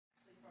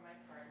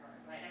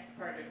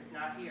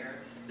not here.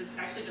 This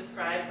actually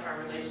describes our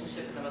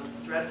relationship in the most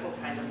dreadful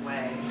kind of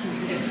way.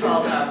 It's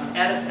called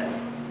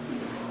Oedipus.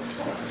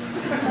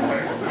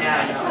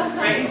 Yeah, I know, it's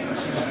great.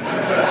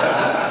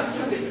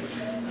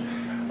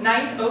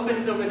 Night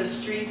opens over the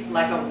street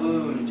like a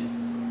wound.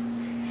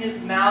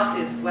 His mouth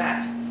is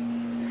wet.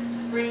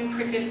 Spring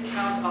crickets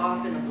count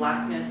off in the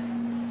blackness.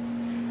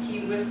 He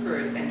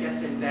whispers and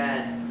gets in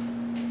bed.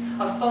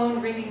 A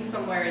phone ringing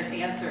somewhere is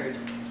answered.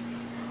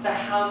 The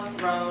house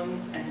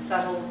groans and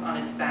settles on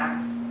its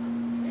back.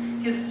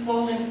 His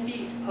swollen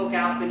feet poke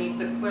out beneath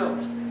the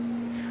quilt.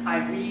 I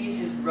read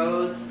his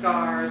rose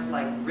scars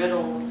like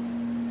riddles.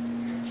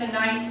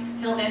 Tonight,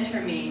 he'll enter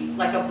me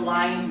like a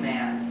blind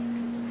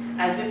man,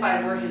 as if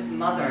I were his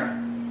mother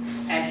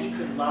and he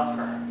could love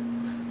her.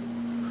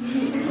 If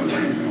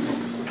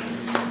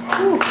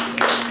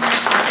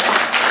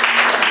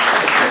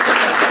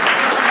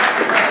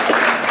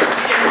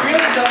you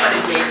really don't want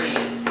to date me,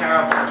 it's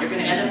terrible. You're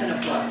going to end up in a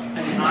book. I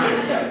mean,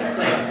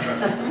 honestly,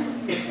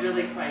 it's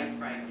really quite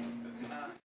frightening.